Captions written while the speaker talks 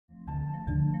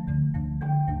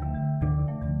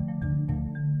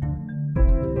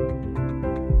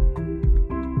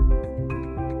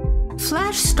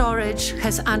Flash storage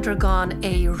has undergone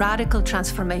a radical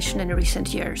transformation in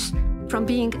recent years, from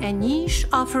being a niche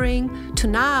offering to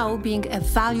now being a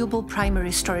valuable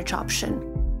primary storage option.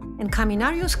 And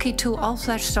Kaminario's K2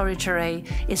 all-flash storage array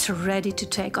is ready to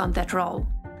take on that role.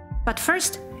 But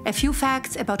first, a few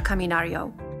facts about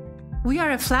Kaminario. We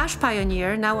are a flash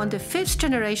pioneer now on the 5th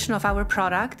generation of our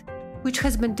product, which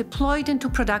has been deployed into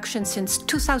production since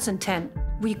 2010.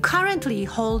 We currently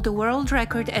hold the world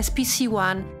record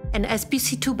SPC1 and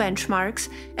SPC2 benchmarks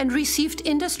and received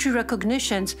industry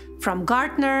recognitions from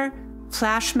Gartner,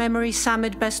 Flash Memory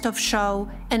Summit Best of Show,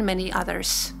 and many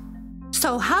others.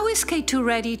 So how is K2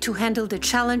 ready to handle the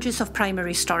challenges of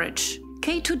primary storage?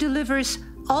 K2 delivers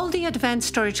all the advanced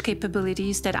storage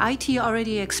capabilities that IT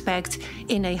already expects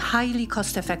in a highly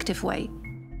cost-effective way.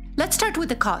 Let's start with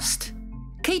the cost.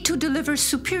 K2 delivers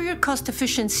superior cost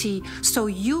efficiency so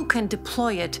you can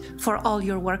deploy it for all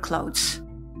your workloads.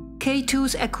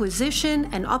 K2's acquisition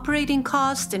and operating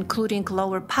costs, including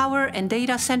lower power and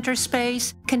data center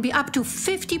space, can be up to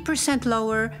 50%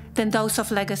 lower than those of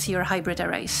legacy or hybrid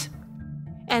arrays.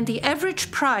 And the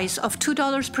average price of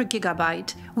 $2 per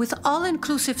gigabyte with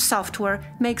all-inclusive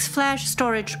software makes flash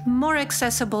storage more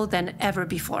accessible than ever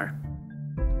before.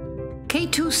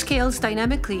 K2 scales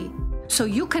dynamically, so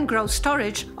you can grow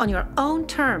storage on your own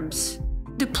terms.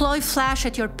 Deploy flash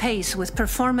at your pace with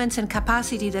performance and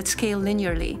capacity that scale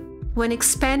linearly. When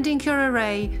expanding your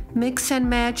array, mix and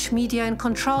match media and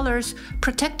controllers,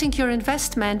 protecting your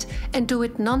investment, and do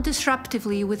it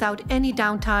non-disruptively without any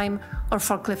downtime or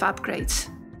forklift upgrades.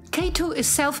 K2 is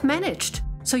self-managed,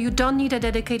 so you don't need a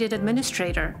dedicated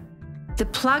administrator. The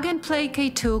plug-and-play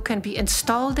K2 can be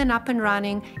installed and up and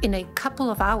running in a couple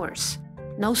of hours.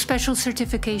 No special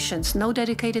certifications, no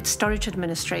dedicated storage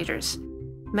administrators.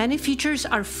 Many features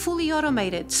are fully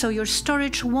automated, so your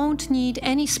storage won't need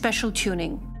any special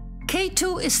tuning.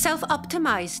 K2 is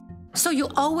self-optimized, so you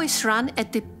always run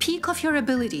at the peak of your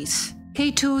abilities.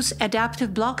 K2's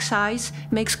adaptive block size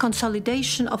makes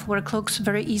consolidation of workloads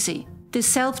very easy. The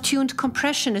self-tuned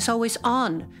compression is always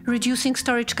on, reducing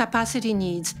storage capacity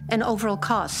needs and overall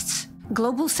costs.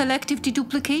 Global selective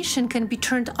deduplication can be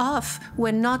turned off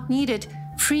when not needed,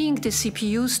 freeing the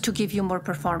CPUs to give you more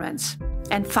performance.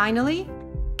 And finally,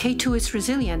 K2 is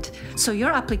resilient, so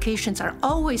your applications are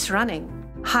always running.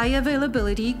 High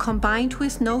availability combined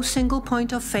with no single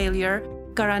point of failure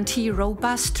guarantee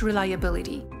robust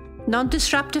reliability.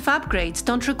 Non-disruptive upgrades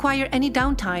don't require any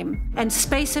downtime, and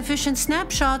space-efficient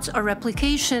snapshots or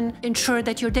replication ensure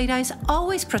that your data is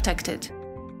always protected.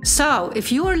 So,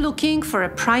 if you are looking for a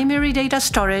primary data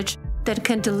storage that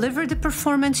can deliver the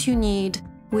performance you need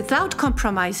without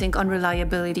compromising on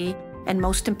reliability, and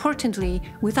most importantly,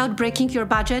 without breaking your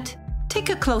budget, take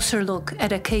a closer look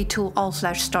at a K2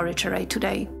 all-flash storage array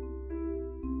today.